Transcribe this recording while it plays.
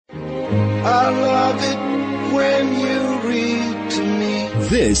I love it when you read to me.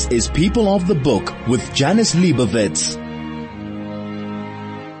 This is People of the Book with Janice Liebowitz.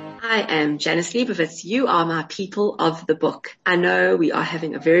 I am Janice Liebowitz. You are my people of the book. I know we are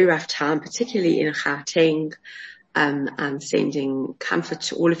having a very rough time, particularly in Gauteng. I'm sending comfort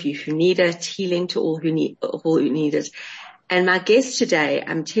to all of you who need it, healing to all who need it. And my guest today,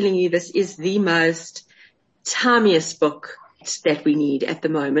 I'm telling you, this is the most timiest book that we need at the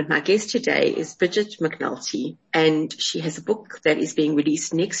moment. My guest today is Bridget McNulty, and she has a book that is being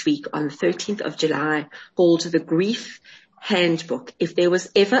released next week on the 13th of July called The Grief Handbook. If there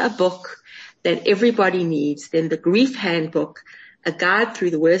was ever a book that everybody needs, then The Grief Handbook, a guide through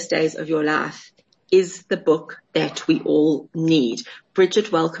the worst days of your life, is the book that we all need.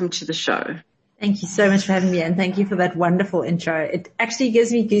 Bridget, welcome to the show. Thank you so much for having me, and thank you for that wonderful intro. It actually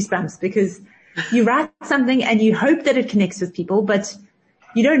gives me goosebumps because you write something and you hope that it connects with people, but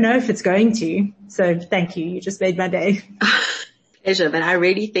you don't know if it's going to. So thank you. You just made my day. Pleasure, but I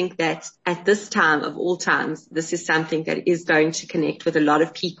really think that at this time of all times, this is something that is going to connect with a lot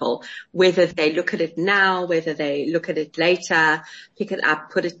of people, whether they look at it now, whether they look at it later, pick it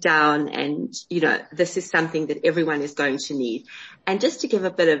up, put it down, and, this is something that everyone is going to need. And just to give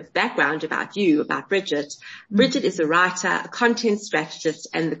a bit of background about you, about Bridget, Bridget is a writer, a content strategist,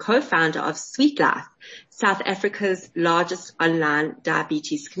 and the co-founder of Sweet Life, South Africa's largest online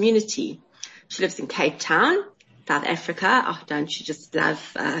diabetes community. She lives in Cape Town, South Africa. Oh, don't you just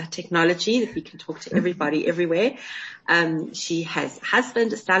love technology that we can talk to everybody everywhere? She has a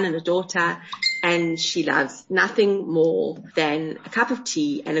husband, a son and a daughter, and she loves nothing more than a cup of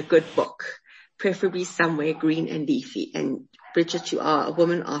tea and a good book, preferably somewhere green and leafy. And Bridget, you are a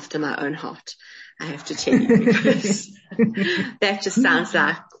woman after my own heart, I have to tell you, because that just sounds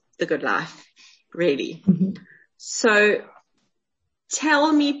like the good life, really. So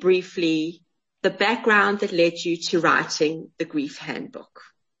tell me briefly the background that led you to writing the Grief Handbook.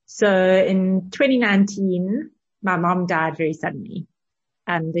 So in 2019, my mom died very suddenly.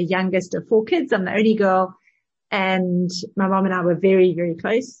 I'm the youngest of 4 kids. I'm the only girl, and my mom and I were very, very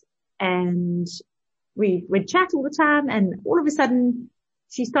close, and we would chat all the time. And all of a sudden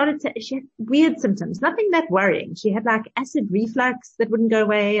she had weird symptoms, nothing that worrying. She had like acid reflux that wouldn't go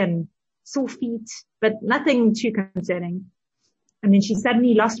away and sore feet, but nothing too concerning. And then she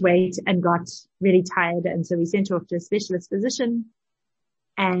suddenly lost weight and got really tired. And so we sent her off to a specialist physician,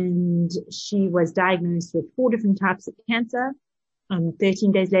 and she was diagnosed with 4 different types of cancer.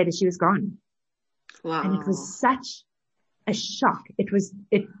 13 days later, she was gone. Wow. And it was such a shock.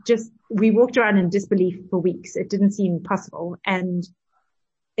 We walked around in disbelief for weeks. It didn't seem possible. And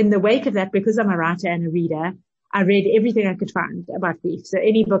in the wake of that, because I'm a writer and a reader, I read everything I could find about grief. So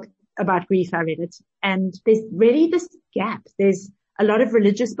any book about grief, I read it. And there's really this gap. There's a lot of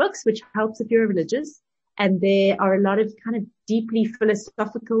religious books, which helps if you're religious. And there are a lot of kind of deeply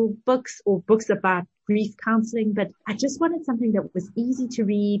philosophical books or books about grief counseling. But I just wanted something that was easy to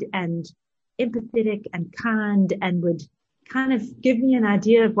read and empathetic and kind and would kind of give me an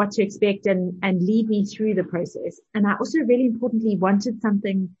idea of what to expect and lead me through the process. And I also really importantly wanted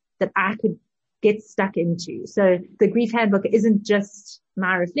something that I could get stuck into. So the Grief Handbook isn't just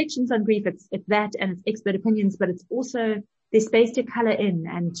my reflections on grief. It's that and it's expert opinions, but it's also there's space to color in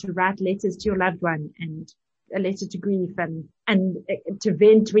and to write letters to your loved one and a letter to grief and to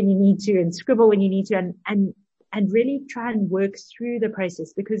vent when you need to and scribble when you need to and really try and work through the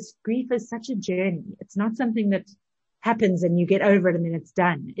process, because grief is such a journey. It's not something that happens and you get over it and then it's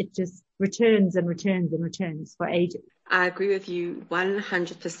done. It just returns and returns and returns for ages. I agree with you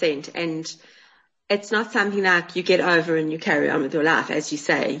 100%. And it's not something like you get over and you carry on with your life. As you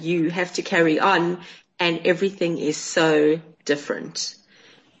say, you have to carry on, and everything is so different.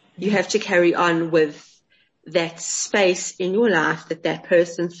 You have to carry on with that space in your life that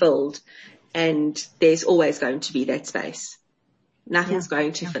person filled, and there's always going to be that space. Nothing's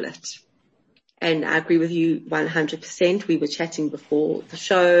going to fill it. And I agree with you 100%. We were chatting before the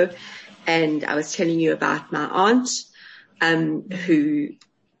show, and I was telling you about my aunt, who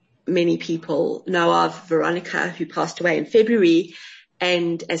many people know of, Veronica, who passed away in February.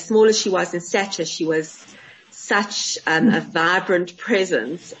 And as small as she was in stature, she was such a vibrant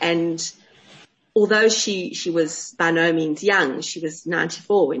presence. And although she was by no means young, she was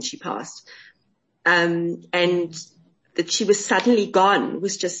 94 when she passed. And that she was suddenly gone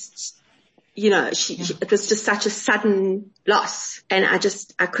was just, it was just such a sudden loss. And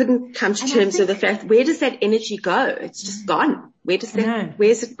I couldn't come to terms with the fact, where does that energy go? It's just gone. Where does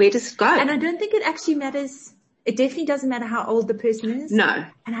it go? And I don't think it actually matters. It definitely doesn't matter how old the person is. No.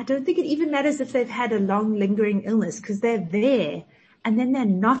 And I don't think it even matters if they've had a long lingering illness, because they're there. and then they're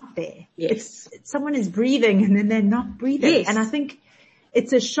not there. Yes. Someone is breathing and then they're not breathing. Yes. And I think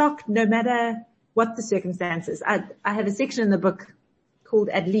it's a shock no matter what the circumstances. I have a section in the book called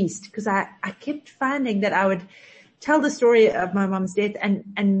At Least, because I kept finding that I would tell the story of my mom's death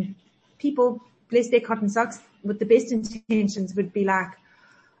and people, bless their cotton socks, with the best intentions would be like,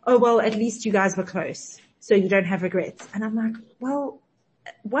 oh, well, at least you guys were close, so you don't have regrets. And I'm like, well,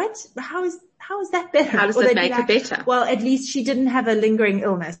 what? How is that better? How does that make it better? Well, at least she didn't have a lingering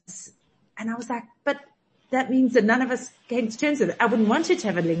illness. And I was like, but that means that none of us came to terms with it. I wouldn't want her to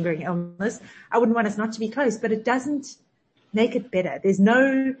have a lingering illness. I wouldn't want us not to be close, but it doesn't make it better. There's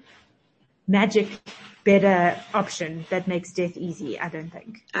no magic better option that makes death easy, I don't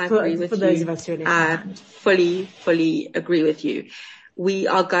think. I agree with you. For those of us who are left behind. Fully agree with you. We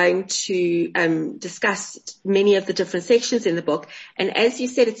are going to discuss many of the different sections in the book. And as you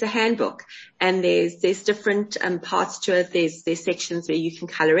said, it's a handbook, and there's different parts to it. There's sections where you can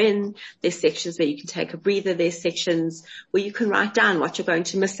color in. There's sections where you can take a breather. There's sections where you can write down what you're going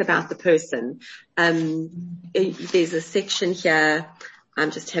to miss about the person. There's a section here.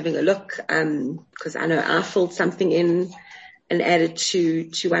 I'm just having a look, because I know I filled something in and added to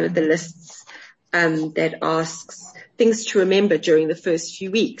one of the lists, that asks things to remember during the first few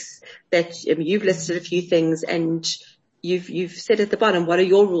weeks. That you've listed a few things, and you've said at the bottom, what are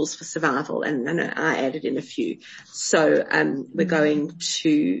your rules for survival? And I know I added in a few. So we're going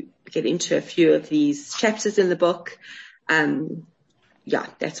to get into a few of these chapters in the book.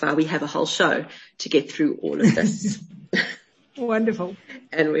 That's why we have a whole show to get through all of this. Wonderful.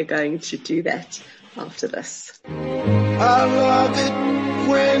 And we're going to do that after this. I love it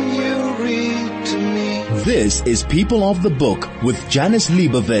when you read to me. This is People of the Book with Janice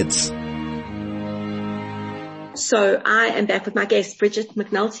Liebowitz. So I am back with my guest, Bridget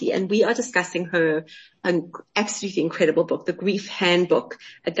McNulty, and we are discussing her absolutely incredible book, The Grief Handbook,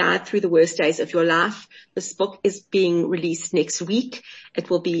 a guide through the worst days of your life. This book is being released next week.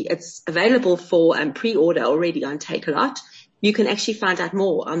 It's available for pre-order already on Takealot. You can actually find out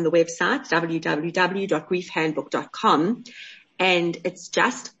more on the website, www.griefhandbook.com. And it's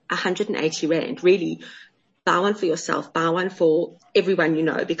just 180 Rand. Really, buy one for yourself, buy one for everyone you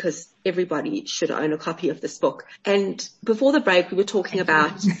know, because everybody should own a copy of this book. And before the break, we were talking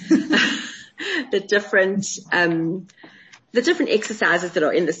about the different exercises that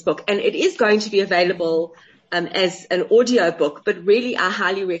are in this book. And it is going to be available as an audio book, but really I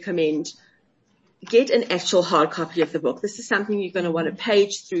highly recommend get an actual hard copy of the book. This is something you're going to want to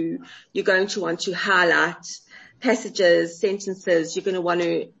page through. You're going to want to highlight passages, sentences. You're going to want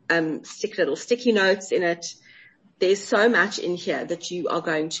to stick little sticky notes in it. There's so much in here that you are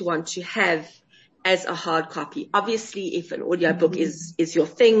going to want to have as a hard copy. Obviously, if an audiobook is your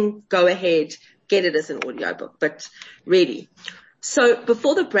thing, go ahead, get it as an audiobook. But really, so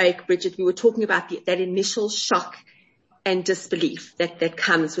before the break, Bridget, we were talking about that initial shock and disbelief that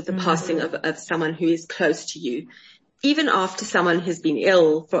comes with the passing of someone who is close to you. Even after someone has been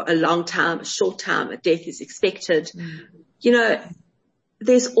ill for a long time, a short time, a death is expected,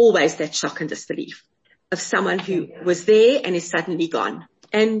 there's always that shock and disbelief of someone who was there and is suddenly gone.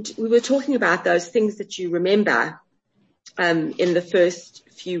 And we were talking about those things that you remember in the first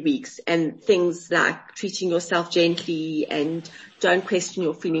few weeks, and things like treating yourself gently and don't question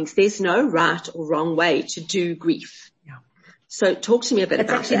your feelings. There's no right or wrong way to do grief. So talk to me a bit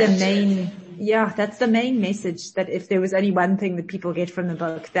about that. That's the main message, that if there was only one thing that people get from the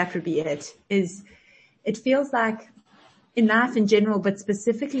book, that would be it. It feels like in life in general, but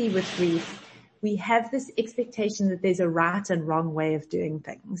specifically with grief, we have this expectation that there's a right and wrong way of doing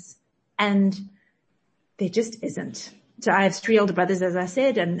things. And there just isn't. So I have 3 older brothers, as I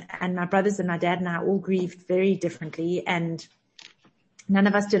said, and my brothers and my dad and I all grieved very differently, and none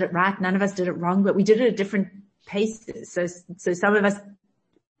of us did it right. None of us did it wrong, but we did it at different paces. So some of us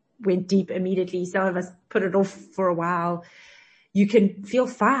went deep immediately. Some of us put it off for a while. You can feel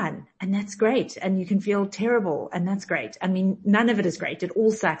fine, and that's great. And you can feel terrible, and that's great. I mean, none of it is great. It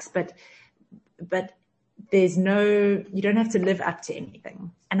all sucks, but you don't have to live up to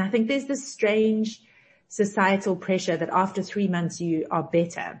anything. And I think there's this strange societal pressure that after 3 months you are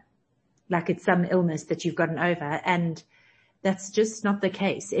better, like it's some illness that you've gotten over. And that's just not the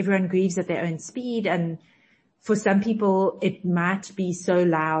case. Everyone grieves at their own speed, and for some people, it might be so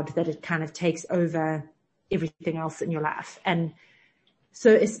loud that it kind of takes over everything else in your life. And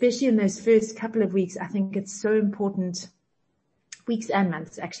so especially in those first couple of weeks, I think it's so important, weeks and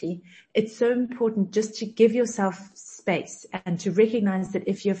months actually, it's so important just to give yourself space and to recognize that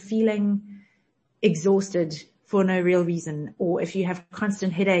if you're feeling exhausted for no real reason, or if you have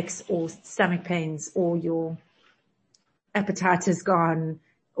constant headaches or stomach pains, or you're appetite is gone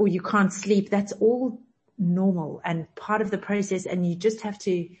or you can't sleep. That's all normal and part of the process. And you just have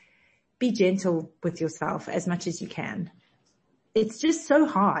to be gentle with yourself as much as you can. It's just so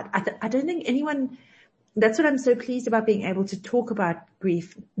hard. I don't think anyone, that's what I'm so pleased about being able to talk about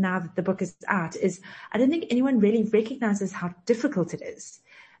grief now that the book is out, is I don't think anyone really recognizes how difficult it is.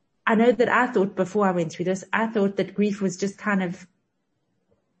 I know that I thought before I went through this, I thought that grief was just kind of,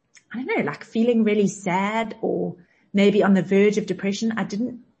 I don't know, like feeling really sad or maybe on the verge of depression. I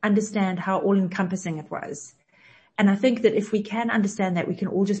didn't understand how all encompassing it was. And I think that if we can understand that, we can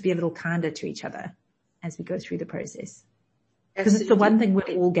all just be a little kinder to each other as we go through the process. Because it's the one thing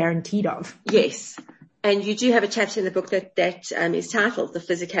we're all guaranteed of. Yes. And you do have a chapter in the book that is titled The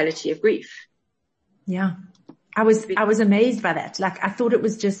Physicality of Grief. Yeah. I was amazed by that. Like I thought it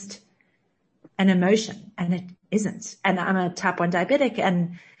was just an emotion and it isn't. And I'm a type 1 diabetic.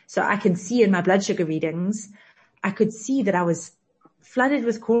 And so I can see in my blood sugar readings, I could see that I was flooded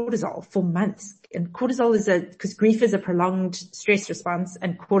with cortisol for months. And cortisol because grief is a prolonged stress response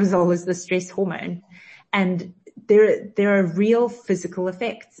and cortisol is the stress hormone. And there are real physical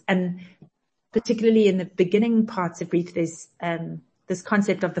effects. And particularly in the beginning parts of grief, there's, this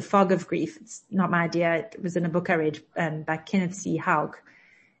concept of the fog of grief. It's not my idea. It was in a book I read, by Kenneth C. Haug.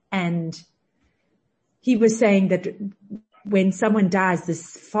 And he was saying that when someone dies,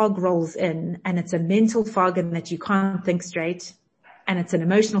 this fog rolls in and it's a mental fog in that you can't think straight. And it's an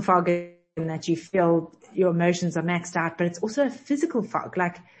emotional fog in that you feel your emotions are maxed out, but it's also a physical fog.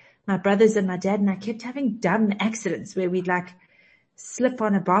 Like my brothers and my dad and I kept having dumb accidents where we'd like slip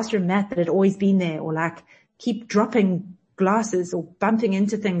on a bathroom mat that had always been there or like keep dropping glasses or bumping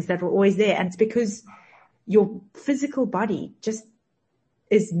into things that were always there. And it's because your physical body just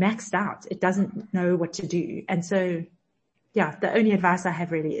is maxed out. It doesn't know what to do. And so, yeah, the only advice I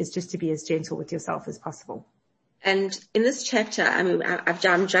have really is just to be as gentle with yourself as possible. And in this chapter, I mean,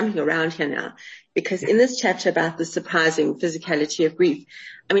 I'm jumping around here now because in this chapter about the surprising physicality of grief,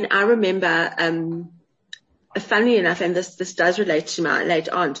 I mean, I remember, funnily enough, and this does relate to my late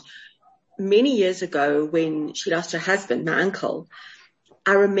aunt, many years ago when she lost her husband, my uncle,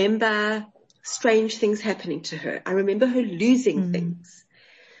 I remember strange things happening to her. I remember her losing things.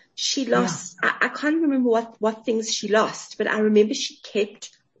 She lost, I can't remember what things she lost, but I remember she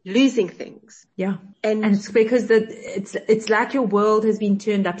kept losing things. Yeah. And it's because it's like your world has been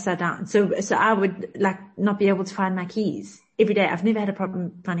turned upside down. So I would like not be able to find my keys every day. I've never had a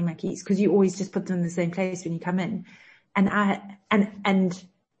problem finding my keys because you always just put them in the same place when you come in. And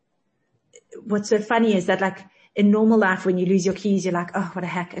what's so funny is that like in normal life, when you lose your keys, you're like, oh, what a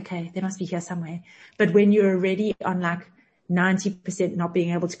heck. Okay. They must be here somewhere. But when you're already on like 90% not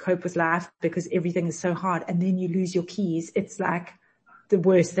being able to cope with life because everything is so hard and then you lose your keys, it's like the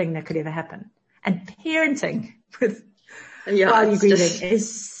worst thing that could ever happen. And parenting while you're grieving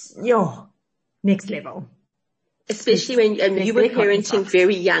is your next level. Especially when you were parenting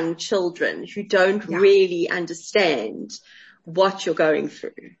very young children who don't really understand what you're going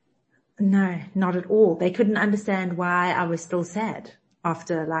through. No, not at all. They couldn't understand why I was still sad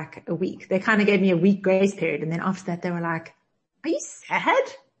after like a week. They kind of gave me a week grace period. And then after that, they were like, are you sad?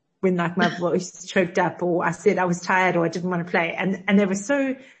 When like my voice choked up or I said I was tired or I didn't want to play. And they were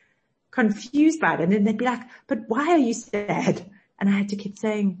so confused by it. And then they'd be like, but why are you sad? And I had to keep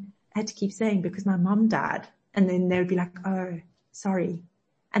saying because my mom died. And then they would be like, oh, sorry.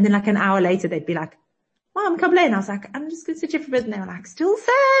 And then like an hour later, they'd be like, Mom, come play. And I was like, I'm just going to sit here for a bit. And they were like, still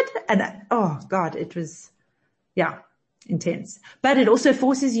sad. And oh God, it was, intense. But it also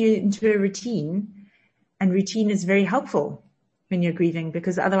forces you into a routine, and routine is very helpful when you're grieving,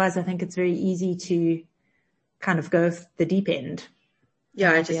 because otherwise I think it's very easy to kind of go off the deep end.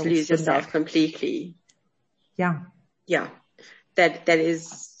 Yeah, and just lose yourself completely. Yeah. Yeah. That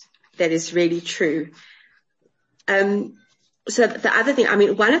is really true. So the other thing, I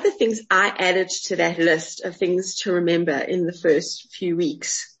mean, one of the things I added to that list of things to remember in the first few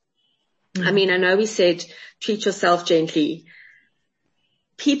weeks, I mean, I know we said treat yourself gently.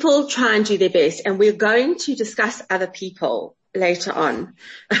 People try and do their best, and we're going to discuss other people later on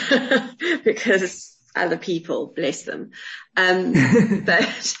because other people, bless them. But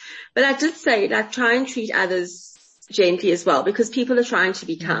I did say, like, try and treat others gently as well, because people are trying to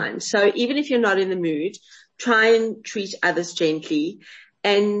be kind. So even if you're not in the mood, try and treat others gently.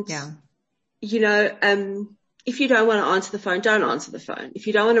 And, if you don't want to answer the phone, don't answer the phone. If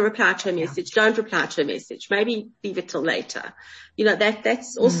you don't want to reply to a message, don't reply to a message. Maybe leave it till later.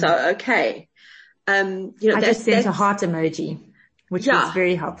 That's also okay. I just sent a heart emoji, which was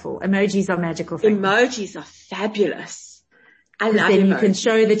very helpful. Emojis are magical things. Emojis are fabulous. I love then emojis. You can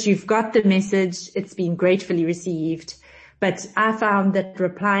show that you've got the message. It's been gratefully received. But I found that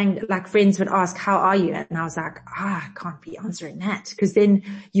replying, like friends would ask, how are you? And I was like, I can't be answering that, because then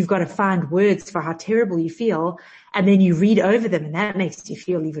you've got to find words for how terrible you feel. And then you read over them and that makes you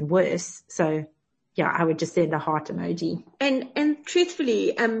feel even worse. So yeah, I would just send a heart emoji. And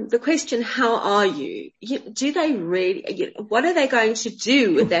truthfully, the question, how are you? Do they really, what are they going to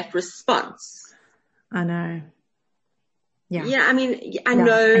do with that response? I know. Yeah. Yeah. I mean, I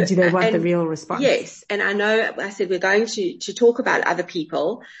know. And do they want the real response? Yes. And I know I said we're going to talk about other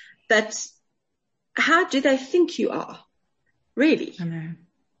people, but how do they think you are? Really? I know.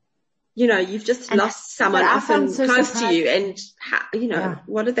 You've just lost someone often close to you, and how,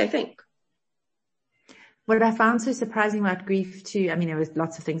 what did they think? What I found so surprising about grief too, I mean, there was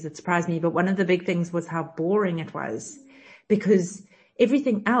lots of things that surprised me, but one of the big things was how boring it was, because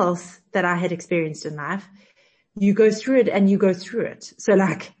everything else that I had experienced in life, you go through it and you go through it. So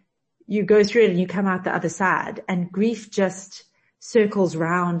like you go through it and you come out the other side, and grief just circles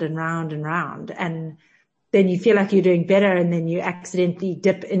round and round and round. And then you feel like you're doing better, and then you accidentally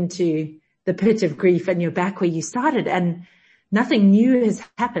dip into the pit of grief and you're back where you started, and nothing new has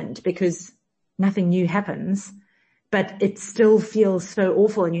happened, because nothing new happens, but it still feels so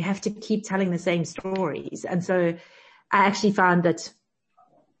awful and you have to keep telling the same stories. And so I actually found that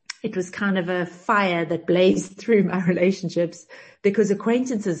it was kind of a fire that blazed through my relationships, because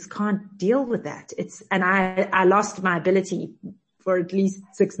acquaintances can't deal with that. And I lost my ability for at least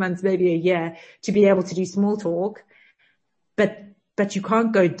 6 months, maybe a year, to be able to do small talk, but you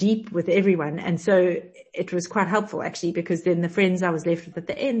can't go deep with everyone. And so it was quite helpful actually, because then the friends I was left with at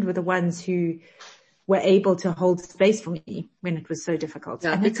the end were the ones who were able to hold space for me when it was so difficult.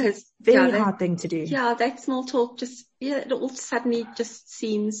 Yeah, and because it's a very hard thing to do. Yeah, that small talk it all suddenly just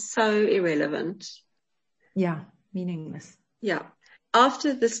seems so irrelevant. Yeah, meaningless. Yeah.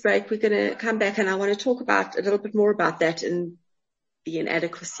 After this break, we're going to come back and I want to talk about a little bit more about that and the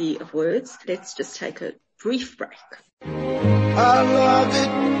inadequacy of words. Let's just take a brief break. I love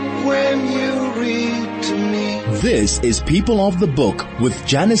it when you read to me. This is People of the Book with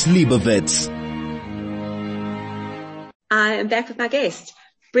Janice Liebowitz. I am back with my guest,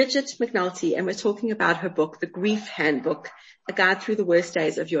 Bridget McNulty, and we're talking about her book, The Grief Handbook, A Guide Through the Worst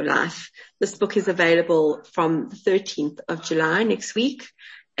Days of Your Life. This book is available from the 13th of July next week,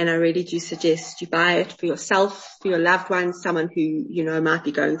 and I really do suggest you buy it for yourself, for your loved ones, someone who might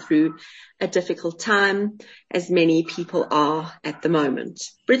be going through a difficult time, as many people are at the moment.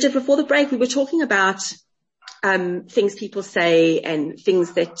 Bridget, before the break, we were talking about things people say and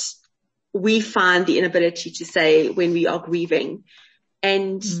things that we find the inability to say when we are grieving.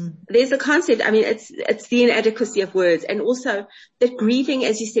 And there's a concept, I mean, it's the inadequacy of words, and also that grieving,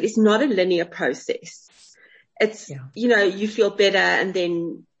 as you said, is not a linear process. It's, you feel better and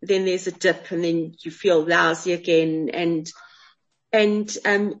then there's a dip and then you feel lousy again. And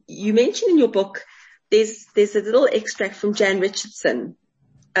you mentioned in your book, there's a little extract from Jan Richardson,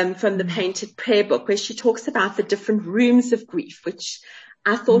 from the Painted Prayer book, where she talks about the different rooms of grief, which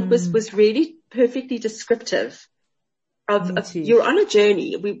I thought was really perfectly descriptive of you're on a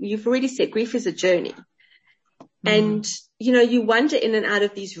journey. You've already said grief is a journey. And, you wander in and out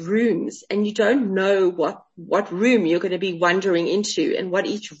of these rooms and you don't know what room you're going to be wandering into and what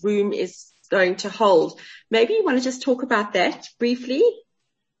each room is going to hold. Maybe you want to just talk about that briefly?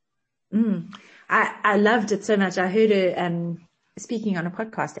 I loved it so much. I heard her speaking on a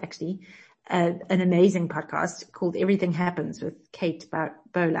podcast, actually, an amazing podcast called Everything Happens with Kate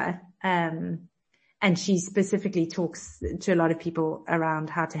Bowler. And she specifically talks to a lot of people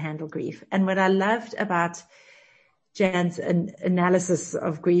around how to handle grief. And what I loved about Jan's analysis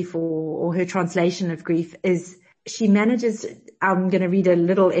of grief or her translation of grief is she manages, I'm going to read a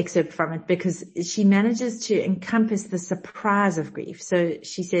little excerpt from it, because she manages to encompass the surprise of grief. So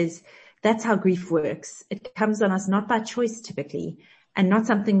she says, that's how grief works. It comes on us not by choice typically, and not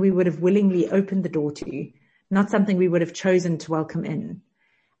something we would have willingly opened the door to, not something we would have chosen to welcome in.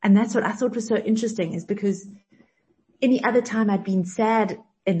 And that's what I thought was so interesting, is because any other time I'd been sad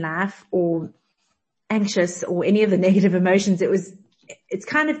in life or anxious or any of the negative emotions, it's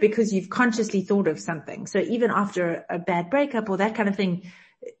kind of because you've consciously thought of something. So even after a bad breakup or that kind of thing,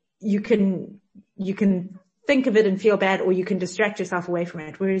 you can think of it and feel bad, or you can distract yourself away from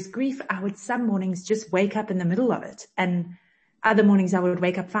it. Whereas grief, I would some mornings just wake up in the middle of it, and other mornings I would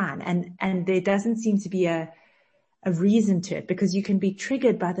wake up fine. And there doesn't seem to be a reason to it, because you can be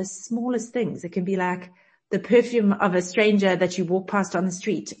triggered by the smallest things. It can be like the perfume of a stranger that you walk past on the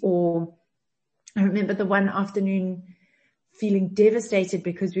street. Or I remember the one afternoon feeling devastated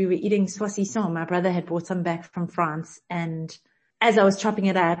because we were eating saucisson. My brother had brought some back from France, and as I was chopping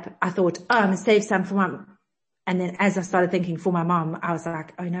it up, I thought, I'm going to save some for And then as I started thinking for my mom, I was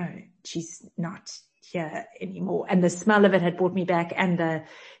like, oh no, she's not here anymore. And the smell of it had brought me back, and the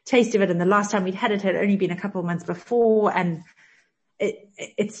taste of it. And the last time we'd had it had only been a couple of months before. And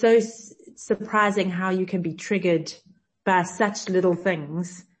it's so surprising how you can be triggered by such little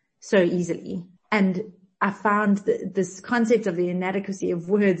things so easily. And I found this concept of the inadequacy of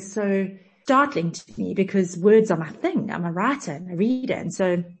words so startling to me, because words are my thing. I'm a writer and a reader. And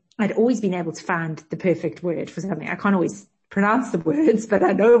so I'd always been able to find the perfect word for something. I can't always pronounce the words, but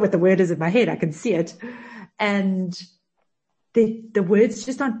I know what the word is in my head. I can see it. And the words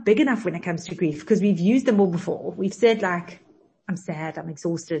just aren't big enough when it comes to grief, because we've used them all before. We've said like, I'm sad, I'm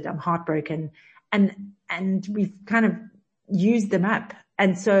exhausted, I'm heartbroken. And we've kind of used them up.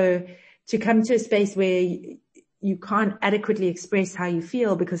 And so to come to a space where you can't adequately express how you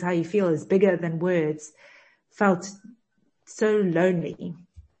feel because how you feel is bigger than words felt so lonely.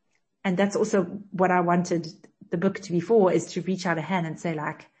 And that's also what I wanted the book to be for, is to reach out a hand and say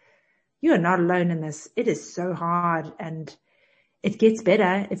like, you are not alone in this. It is so hard, and it gets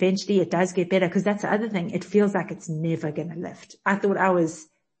better. Eventually it does get better, because that's the other thing. It feels like it's never going to lift. I thought I was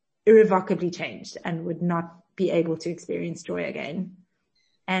irrevocably changed and would not be able to experience joy again.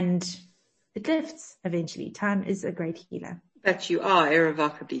 And it lifts eventually. Time is a great healer. But you are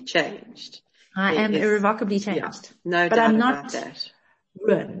irrevocably changed. I am irrevocably changed. Yeah, no but doubt I'm about not that.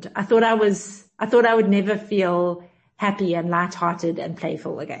 Ruined. I thought I would never feel happy and lighthearted and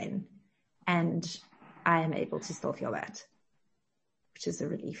playful again. And I am able to still feel that, which is a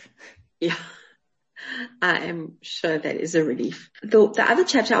relief. Yeah, I am sure that is a relief. The other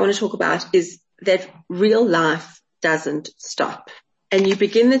chapter I want to talk about is that real life doesn't stop. And you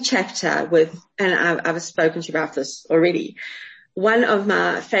begin the chapter with, and I've spoken to you about this already, one of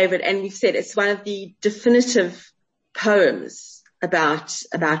my favorite, and you've said it's one of the definitive poems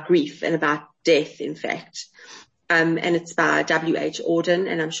about grief and about death, in fact. And it's by W.H. Auden,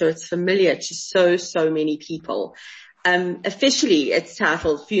 and I'm sure it's familiar to so many people. Officially it's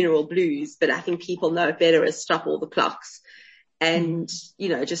titled Funeral Blues, but I think people know it better as Stop All the Clocks. And,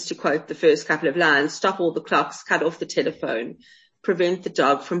 just to quote the first couple of lines, stop all the clocks, cut off the telephone, prevent the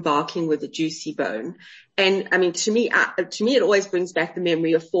dog from barking with a juicy bone. And I mean, to me, it always brings back the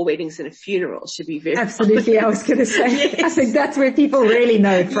memory of 4 weddings and a funeral. Should be very absolutely. I was going to say, yes. I think that's where people really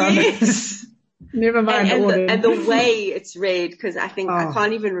know it from. Yes. Never mind. And the way it's read, because I think I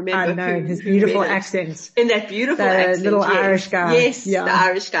can't even remember. I know his beautiful accent. In that beautiful accent, little Irish guy. Yes, yeah. The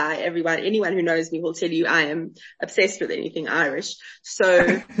Irish guy. Anyone who knows me will tell you I am obsessed with anything Irish.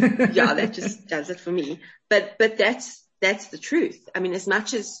 So yeah, that just does it for me. But that's the truth. I mean, as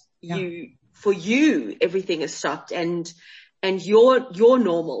much as for you, everything has stopped and your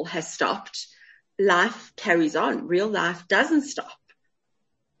normal has stopped, life carries on. Real life doesn't stop.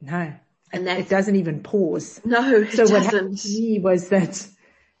 No. And it doesn't even pause. No, it doesn't. What happened to me was that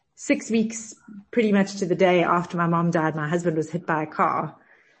 6 weeks pretty much to the day after my mom died, my husband was hit by a car.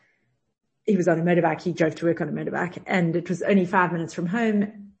 He was on a motorbike. He drove to work on a motorbike, and it was only 5 minutes from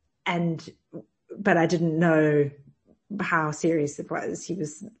home. But I didn't know how serious it was. He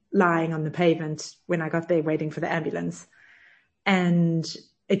was lying on the pavement when I got there waiting for the ambulance. And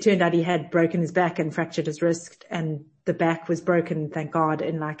it turned out he had broken his back and fractured his wrist, and the back was broken, thank God,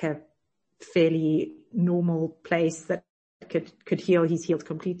 in like a fairly normal place that could heal. He's healed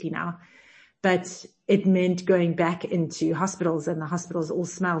completely now, but it meant going back into hospitals, and the hospitals all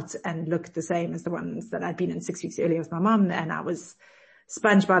smelt and looked the same as the ones that I'd been in 6 weeks earlier with my mum. And I was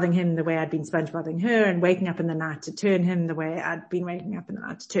sponge bathing him the way I'd been sponge bathing her, and waking up in the night to turn him the way I'd been waking up in the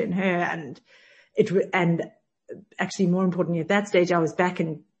night to turn her. And actually more importantly, at that stage, I was back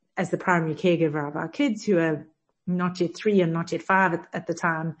in as the primary caregiver of our kids, who are not yet 3 and not yet 5 at the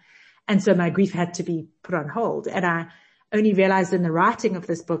time. And so my grief had to be put on hold. And I only realized in the writing of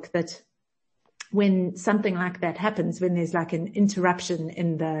this book that when something like that happens, when there's like an interruption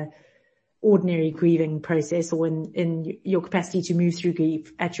in the ordinary grieving process, or in your capacity to move through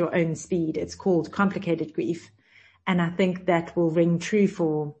grief at your own speed, it's called complicated grief. And I think that will ring true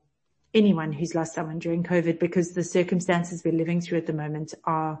for anyone who's lost someone during COVID, because the circumstances we're living through at the moment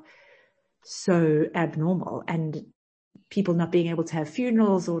are so abnormal, and people not being able to have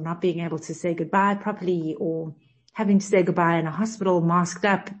funerals, or not being able to say goodbye properly, or having to say goodbye in a hospital masked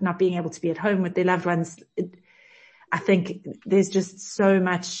up, not being able to be at home with their loved ones. I think there's just so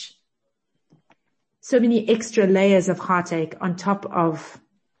many extra layers of heartache on top of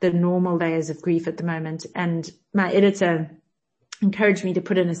the normal layers of grief at the moment. And my editor encouraged me to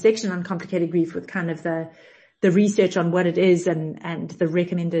put in a section on complicated grief with kind of the research on what it is and the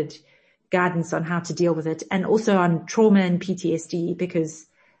recommended guidance on how to deal with it, and also on trauma and PTSD, because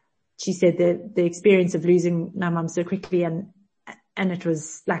she said the experience of losing my mum so quickly, and it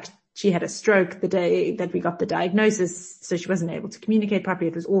was like she had a stroke the day that we got the diagnosis, so she wasn't able to communicate properly.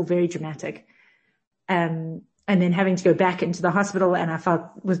 It was all very dramatic. And then having to go back into the hospital, and I felt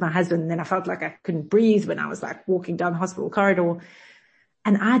with my husband, and then I felt like I couldn't breathe when I was like walking down the hospital corridor.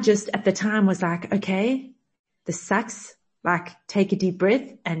 And I just at the time was like, okay, this sucks. Like, take a deep breath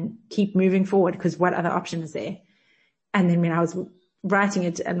and keep moving forward, because what other option is there? And then when I was writing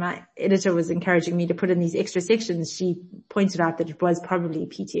it and my editor was encouraging me to put in these extra sections, she pointed out that it was probably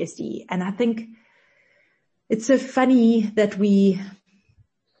PTSD. And I think it's so funny that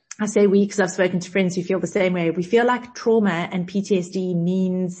I say we because I've spoken to friends who feel the same way. We feel like trauma and PTSD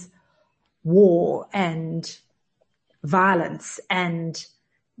means war and violence and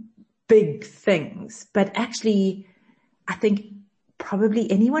big things. But actually, I think probably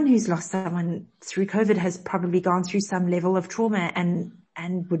anyone who's lost someone through COVID has probably gone through some level of trauma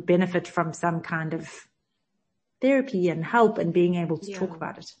and would benefit from some kind of therapy and help and being able to talk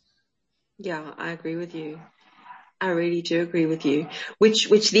about it. Yeah, I agree with you. I really do agree with you. Which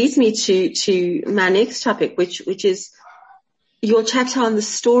leads me to my next topic, which is your chapter on the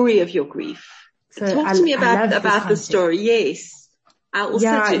story of your grief. So talk to me about the story. Yes, I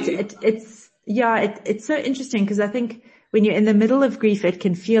also do. It's so interesting, because I think when you're in the middle of grief, it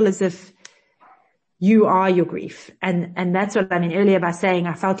can feel as if you are your grief. And that's what I mean earlier by saying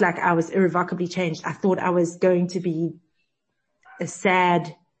I felt like I was irrevocably changed. I thought I was going to be a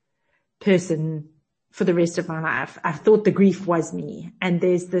sad person for the rest of my life. I thought the grief was me. And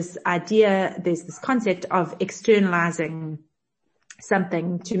there's this concept of externalizing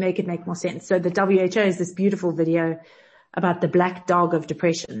something to make it make more sense. So the WHO has this beautiful video about the black dog of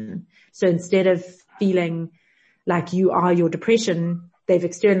depression. So instead of feeling like you are your depression, they've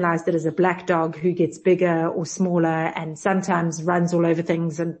externalized it as a black dog who gets bigger or smaller and sometimes runs all over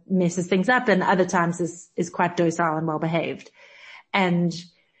things and messes things up, and other times is quite docile and well behaved. And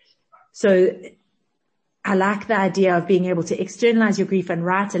so I like the idea of being able to externalize your grief and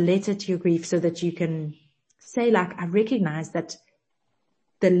write a letter to your grief, so that you can say, like, I recognize that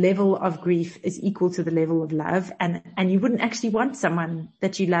the level of grief is equal to the level of love. And you wouldn't actually want someone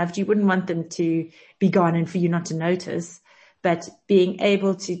that you loved. You wouldn't want them to be gone and for you not to notice, but being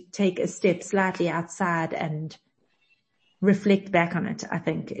able to take a step slightly outside and reflect back on it, I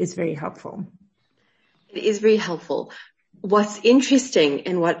think is very helpful. It is very helpful. What's interesting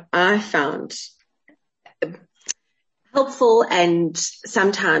and what I found helpful and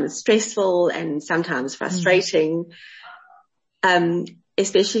sometimes stressful and sometimes frustrating,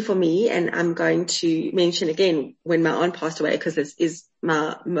 especially for me, and I'm going to mention again when my aunt passed away, because this is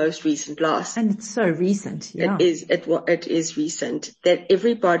my most recent loss. And it's so recent. Yeah. It is recent, that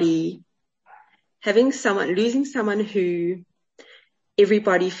everybody losing someone who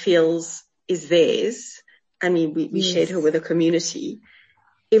everybody feels is theirs. I mean, we shared her with a community.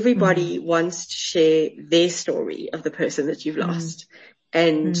 Everybody wants to share their story of the person that you've lost.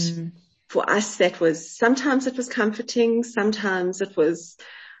 And for us, sometimes it was comforting. Sometimes it was,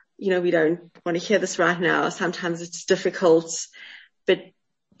 we don't want to hear this right now. Sometimes it's difficult, but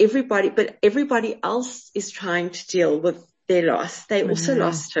everybody else is trying to deal with their loss. They also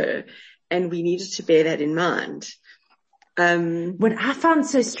lost her, and we needed to bear that in mind. What I found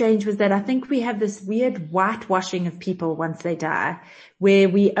so strange was that I think we have this weird whitewashing of people once they die, where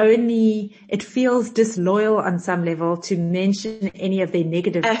it feels disloyal on some level to mention any of their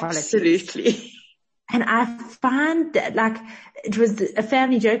negative qualities. Absolutely. And I find that, like, it was a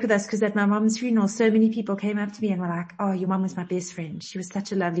family joke with us, because at my mom's funeral, so many people came up to me and were like, oh, your mom was my best friend. She was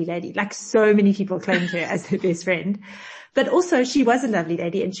such a lovely lady. Like, so many people claimed her as their best friend. But also, she was a lovely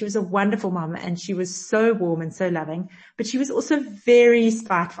lady, and she was a wonderful mom, and she was so warm and so loving, but she was also very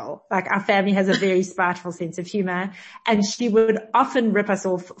spiteful. Like, our family has a very spiteful sense of humor, and she would often rip us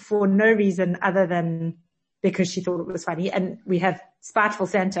off for no reason other than because she thought it was funny. And we have spiteful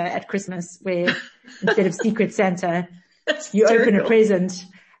Santa at Christmas, where instead of secret Santa, you open a present.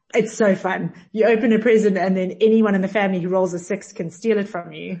 It's so fun. You open a present, and then anyone in the family who rolls a 6 can steal it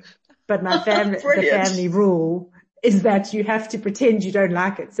from you. But the family rule is that you have to pretend you don't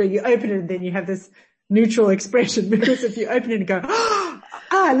like it. So you open it, and then you have this neutral expression, because if you open it and go, oh,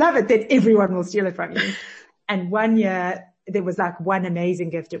 I love it, then everyone will steal it from you. And one year there was like one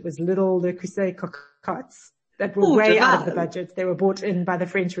amazing gift. It was little Le Creuset cocottes that were way out of the budget. They were bought in by the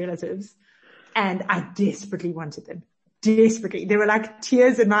French relatives, and I desperately wanted them. Desperately. There were like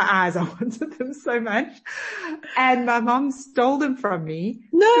tears in my eyes. I wanted them so much. And my mom stole them from me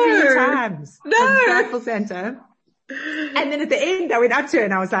 3 times. From Spiteful Santa. And then at the end I went up to her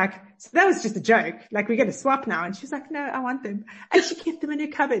and I was like, so that was just a joke. Like, we're going to swap now. And she was like, no, I want them. And she kept them in her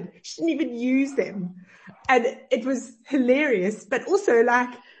cupboard. She didn't even use them. And it was hilarious, but also like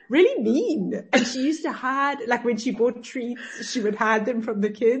really mean. And she used to hide, like when she bought treats, she would hide them from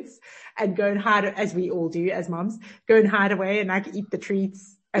the kids and go and hide, as we all do as moms, go and hide away and like eat the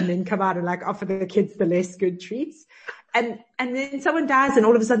treats and then come out and like offer the kids the less good treats. And then someone dies and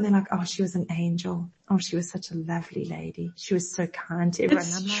all of a sudden they're like, oh, she was an angel. Oh, she was such a lovely lady. She was so kind to everyone.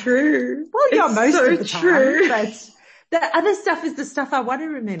 It's like, true. Well, yeah, it's most so of the true. time. But the other stuff is the stuff I want to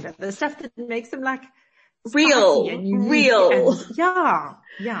remember. The stuff that makes them like real, and unique real. And,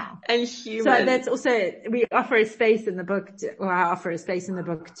 yeah. And human. So that's also, we offer a space in the book, I offer a space in the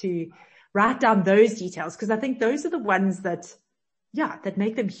book to write down those details, because I think those are the ones that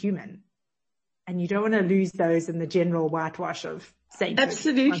make them human. And you don't want to lose those in the general whitewash of sainthood.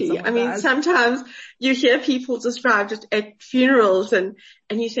 Absolutely. I mean, sometimes you hear people described at funerals and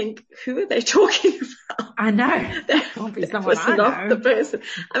you think, who are they talking about? I know. That won't be someone I know. Not the person.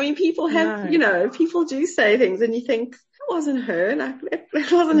 I mean, people have, people do say things and you think, that wasn't her. Like,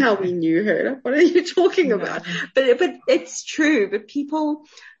 that wasn't how we knew her. Like, what are you talking about? But it's true. But people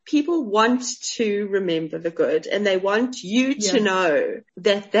want to remember the good, and they want you to know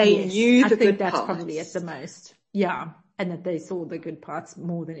that they knew the good parts. I think that's probably at the most. Yeah. And that they saw the good parts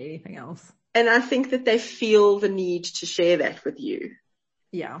more than anything else. And I think that they feel the need to share that with you.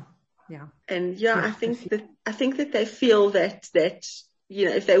 Yeah. Yeah. And I think that they feel that,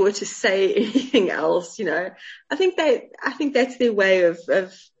 if they were to say anything else, I think that's their way of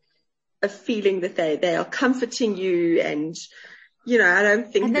feeling that they are comforting you. And, I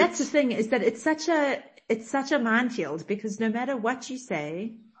don't think. And that's the thing, is that it's such a minefield, because no matter what you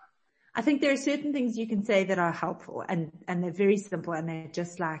say, I think there are certain things you can say that are helpful and they're very simple, and they're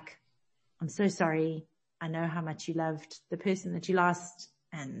just like, I'm so sorry. I know how much you loved the person that you lost,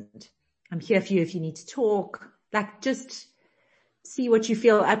 and I'm here for you if you need to talk. Like, just see what you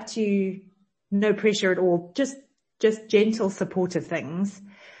feel up to. No pressure at all. Just gentle, supportive things.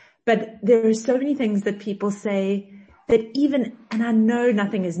 But there are so many things that people say that even, and I know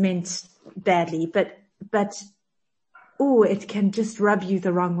nothing is meant badly, but it can just rub you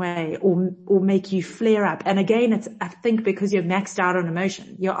the wrong way or make you flare up. And again, it's, I think, because you're maxed out on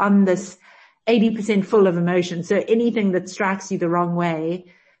emotion. You're on this 80% full of emotion. So anything that strikes you the wrong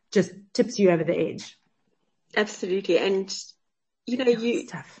way just tips you over the edge. Absolutely. And,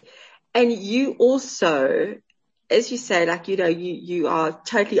 you also, as you say, like, you are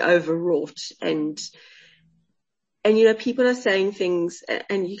totally overwrought and people are saying things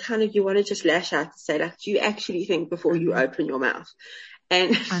and you want to just lash out and say, like, do you actually think before you open your mouth?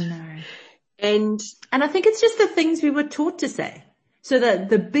 And I know. And I think it's just the things we were taught to say. So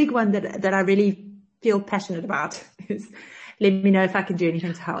the big one that I really feel passionate about is, let me know if I can do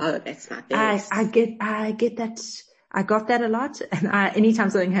anything to help. Oh, that's my best. I get that. I got that a lot. And anytime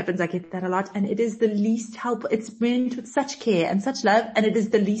something happens, I get that a lot. And it is the least helpful. It's meant with such care and such love. And it is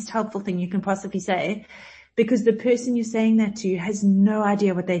the least helpful thing you can possibly say, because the person you're saying that to has no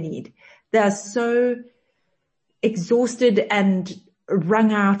idea what they need. They are so exhausted and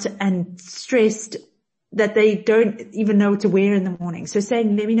wrung out and stressed that they don't even know what to wear in the morning. So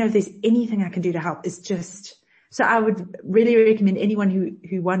saying, let me know if there's anything I can do to help, is just, so I would really recommend anyone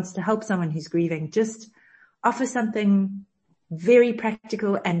who wants to help someone who's grieving, just offer something very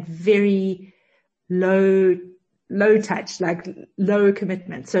practical and very low touch, like low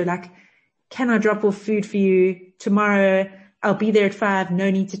commitment. So like, can I drop off food for you tomorrow? I'll be there at 5. No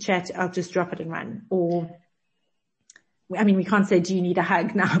need to chat. I'll just drop it and run. Or, I mean, we can't say, do you need a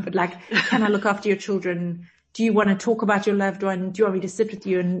hug now? But like, can I look after your children? Do you want to talk about your loved one? Do you want me to sit with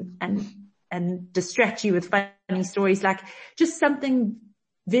you and distract you with funny stories? Like, just something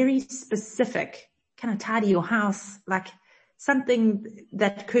very specific. Can I tidy your house? Like, something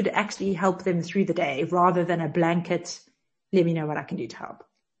that could actually help them through the day, rather than a blanket, let me know what I can do to help.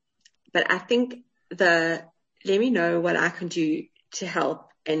 But I think let me know what I can do to help,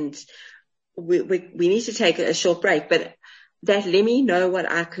 and we need to take a short break, but that let me know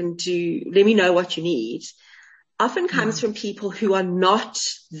what I can do, let me know what you need, often comes from people who are not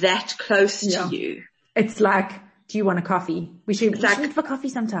that close to you. It's like, do you want a coffee? We should meet for coffee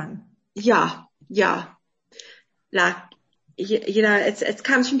sometime. Yeah. Like, it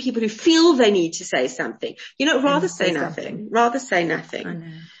comes from people who feel they need to say something. Rather say nothing. I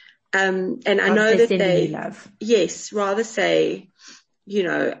know. And I know that they love. Yes, rather say,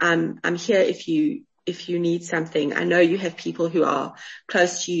 I'm here if you need something. I know you have people who are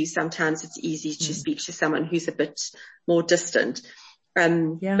close to you. Sometimes it's easy to speak to someone who's a bit more distant.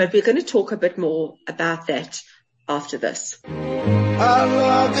 But we're going to talk a bit more about that after this. I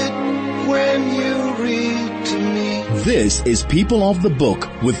love it when you read to me. This is People of the Book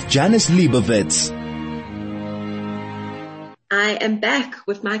with Janice Liebowitz. I am back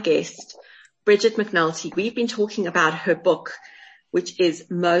with my guest, Bridget McNulty. We've been talking about her book, which is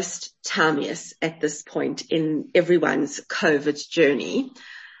most timeless at this point in everyone's COVID journey.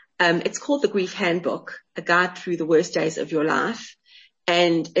 It's called the Grief Handbook, a guide through the worst days of your life.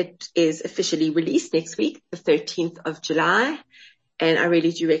 And it is officially released next week, the 13th of July. And I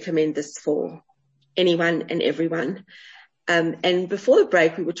really do recommend this for anyone and everyone. And before the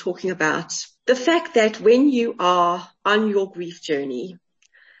break, we were talking about the fact that when you are on your grief journey,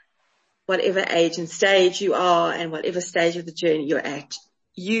 whatever age and stage you are and whatever stage of the journey you're at,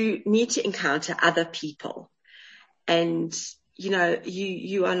 you need to encounter other people. And,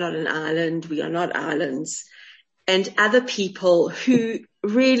 you are not an island. We are not islands. And other people who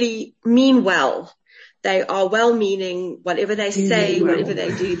really mean well. They are well-meaning, whatever they say, whatever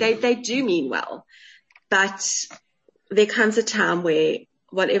they do, they do mean well. But there comes a time where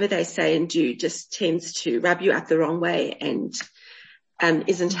whatever they say and do just tends to rub you up the wrong way and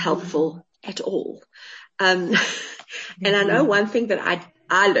isn't helpful at all. And I know one thing that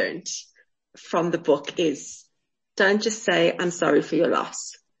I learned from the book is don't just say, I'm sorry for your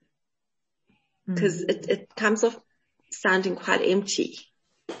loss. Because it comes off sounding quite empty.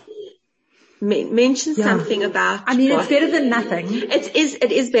 Mention something about. I mean, it's better than nothing. It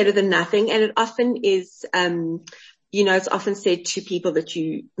is better than nothing, and it often is. It's often said to people that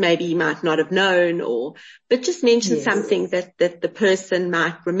you might not have known, but just mention something that the person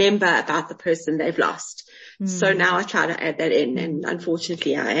might remember about the person they've lost. So now I try to add that in, and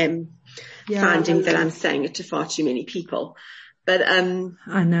unfortunately, I am finding that I'm saying it to far too many people. But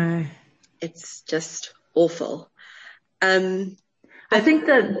I know. It's just awful. I think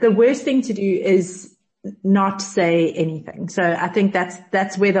the worst thing to do is not say anything. So I think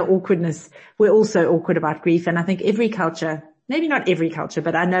that's where the awkwardness, we're also awkward about grief. And I think every culture, maybe not every culture,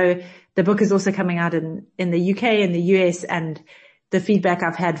 but I know the book is also coming out in the UK and the US, and the feedback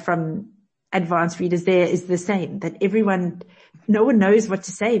I've had from advanced readers there is the same, that no one knows what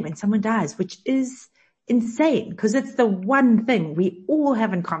to say when someone dies, which is insane, because it's the one thing we all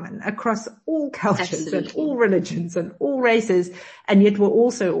have in common across all cultures and all religions and all races, and yet we're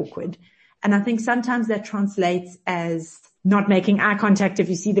also awkward. And I think sometimes that translates as not making eye contact if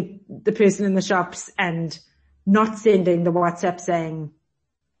you see the person in the shops, and not sending the WhatsApp saying,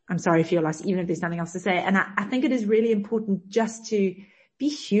 I'm sorry for your loss, even if there's nothing else to say. And I think it is really important just to be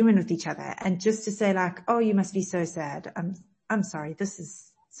human with each other, and just to say like, oh, you must be so sad. I'm sorry. This is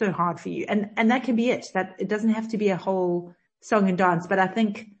so hard for you. And that can be it. That it doesn't have to be a whole song and dance, but I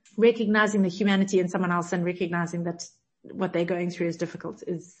think recognizing the humanity in someone else and recognizing that what they're going through is difficult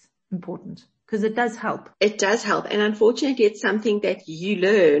is important, because it does help. It does help. And unfortunately, it's something that you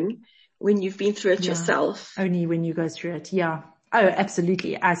learn when you've been through it yourself. Only when you go through it. Yeah. Oh,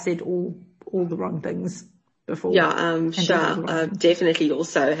 absolutely. I said all the wrong things before. Yeah, I'm sure. Definitely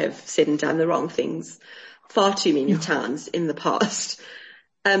also have said and done the wrong things far too many times in the past.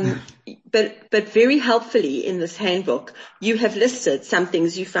 But very helpfully in this handbook, you have listed some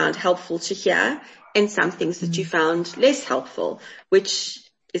things you found helpful to hear and some things that you found less helpful, which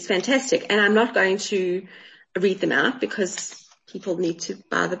is fantastic. And I'm not going to read them out because people need to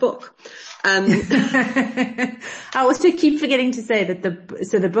buy the book. I also keep forgetting to say that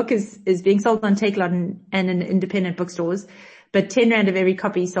the book is being sold on Takealot and in independent bookstores. But 10 Rand of every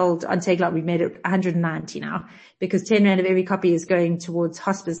copy sold on Takealot, we've made it 190 now, because 10 Rand of every copy is going towards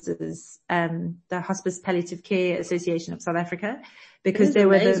hospices, the Hospice Palliative Care Association of South Africa, because they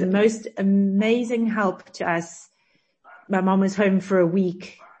were the most amazing help to us. My mom was home for a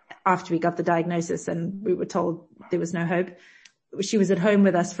week after we got the diagnosis, and we were told there was no hope. She was at home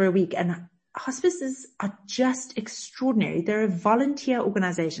with us for a week, and hospices are just extraordinary. They're a volunteer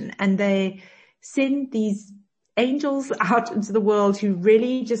organization, and they send these angels out into the world who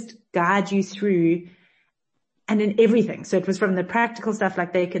really just guide you through and in everything. So it was from the practical stuff,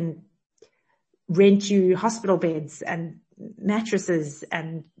 like they can rent you hospital beds and mattresses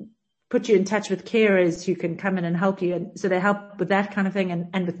and put you in touch with carers who can come in and help you. And so they help with that kind of thing,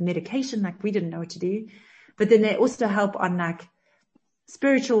 and with medication, like we didn't know what to do. But then they also help on like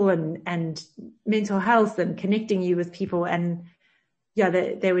spiritual and mental health and connecting you with people. And yeah,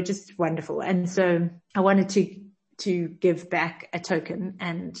 they were just wonderful. And so I wanted to give back a token.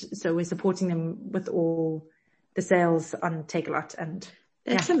 And so we're supporting them with all the sales on Takealot, and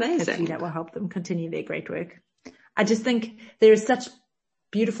that's amazing. Hopefully that will help them continue their great work. I just think there are such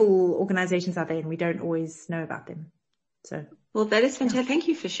beautiful organizations out there, and we don't always know about them. So, well, that is fantastic. Thank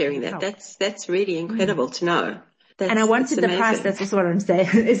you for sharing that. That's really incredible to know. And I wanted the price, that's also what I'm saying,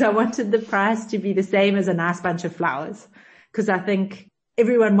 is I wanted the price to be the same as a nice bunch of flowers. Because I think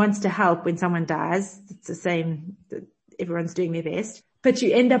everyone wants to help when someone dies. It's the same, everyone's doing their best. But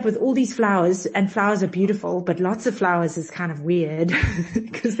you end up with all these flowers, and flowers are beautiful, but lots of flowers is kind of weird.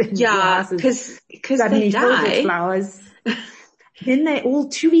 Because they die. With flowers. Then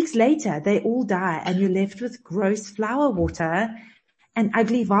 2 weeks later, they all die, and you're left with gross flower water and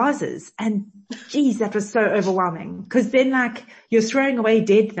ugly vases. And geez, that was so overwhelming. Cause then like you're throwing away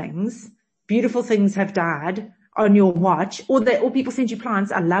dead things. Beautiful things have died on your watch, or people send you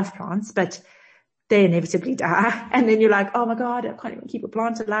plants. I love plants, but they inevitably die. And then you're like, oh my God, I can't even keep a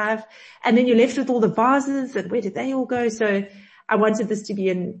plant alive. And then you're left with all the vases, and where did they all go? So I wanted this to be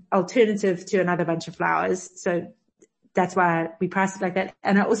an alternative to another bunch of flowers. So that's why we priced it like that.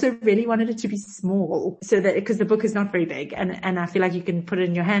 And I also really wanted it to be small, so that, because the book is not very big, and I feel like you can put it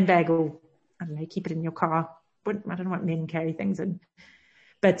in your handbag, or I don't know, keep it in your car. I don't know what men carry things in,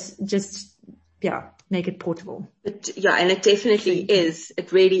 but just, make it portable. And it definitely is.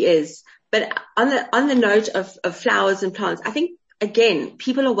 It really is. But on the note of flowers and plants, I think again,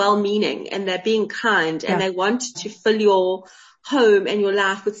 people are well-meaning, and they're being kind, and they want to fill your home and your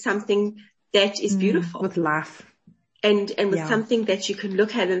life with something that is beautiful. With life. And with something that you can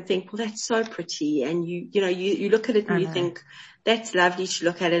look at and think, well, that's so pretty. And you look at it and you think, that's lovely to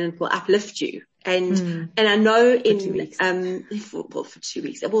look at it, and it will uplift you. And I know for 2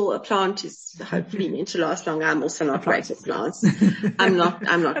 weeks, well, a plant is hopefully meant to last longer. I'm also not great at plants. I'm not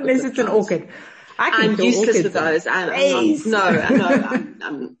unless it's an orchid. I'm useless with those. I'm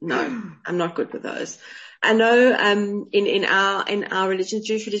not good with those. I know, in our religion,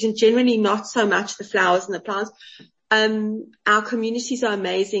 Jewish religion, generally not so much the flowers and the plants. Our communities are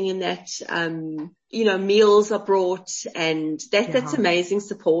amazing in that, meals are brought, and that's amazing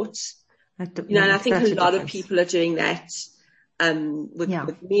support. And I think a lot of people are doing that,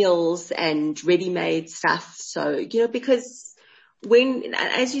 with meals and ready-made stuff. So, because when,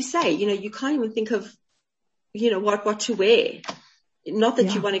 as you say, you can't even think of, what to wear. Not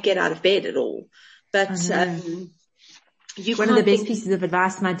that you want to get out of bed at all, but, one of the best pieces of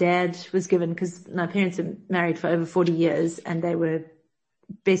advice my dad was given, because my parents are married for over 40 years and they were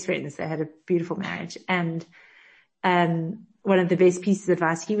best friends. They had a beautiful marriage. And one of the best pieces of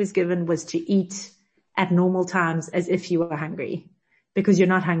advice he was given was to eat at normal times as if you were hungry, because you're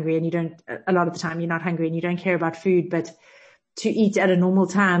not hungry, and a lot of the time you're not hungry and you don't care about food, but to eat at a normal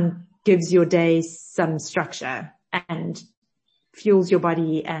time gives your day some structure and fuels your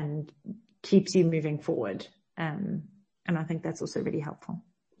body and keeps you moving forward. And I think that's also really helpful.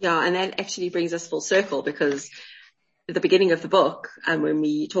 Yeah, and that actually brings us full circle, because at the beginning of the book, when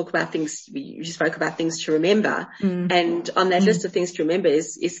we talk about things, we spoke about things to remember. And on that list of things to remember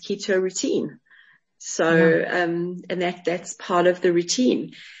is keep to a routine. So, and that's part of the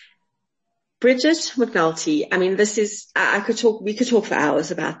routine. Bridget McNulty, I mean, we could talk for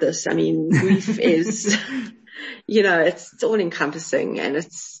hours about this. I mean, grief is, it's all encompassing, and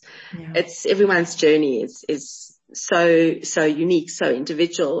it's everyone's journey is so unique, so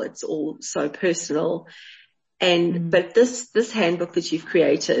individual. It's all so personal. But this handbook that you've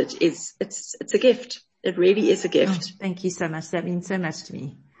created it's a gift. It really is a gift. Oh, thank you so much. That means so much to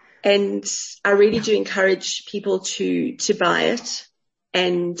me. And I really do encourage people to buy it,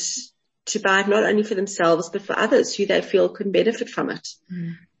 and to buy it not only for themselves, but for others who they feel can benefit from it.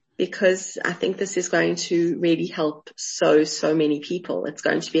 Because I think this is going to really help so many people. It's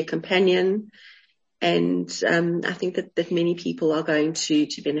going to be a companion. And I think that many people are going to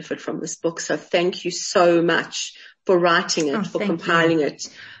benefit from this book. So thank you so much for writing it, for compiling it,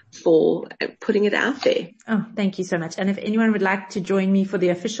 for putting it out there. Oh, thank you so much. And if anyone would like to join me for the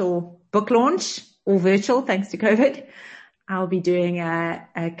official book launch, or virtual, thanks to COVID, I'll be doing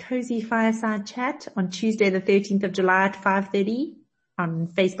a cozy fireside chat on Tuesday, the 13th of July at 5:30 on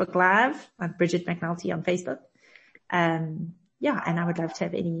Facebook Live, on Bridget McNulty on Facebook. And I would love to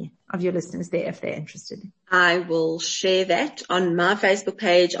have any of your listeners there if they're interested. I will share that on my Facebook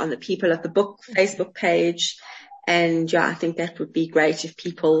page, on the People of the Book Facebook page. And I think that would be great if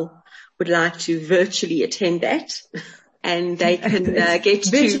people would like to virtually attend that, and they can get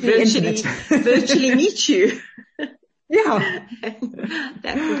to virtually meet you. Yeah.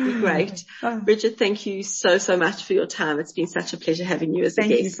 That would be great. Bridget, thank you so much for your time. It's been such a pleasure having you as a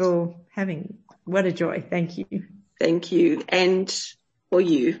guest. Thank you for having me. What a joy. Thank you. Thank you. And for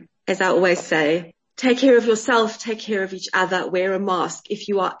you, as I always say, take care of yourself, take care of each other, wear a mask. If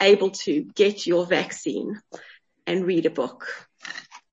you are able to, get your vaccine and read a book.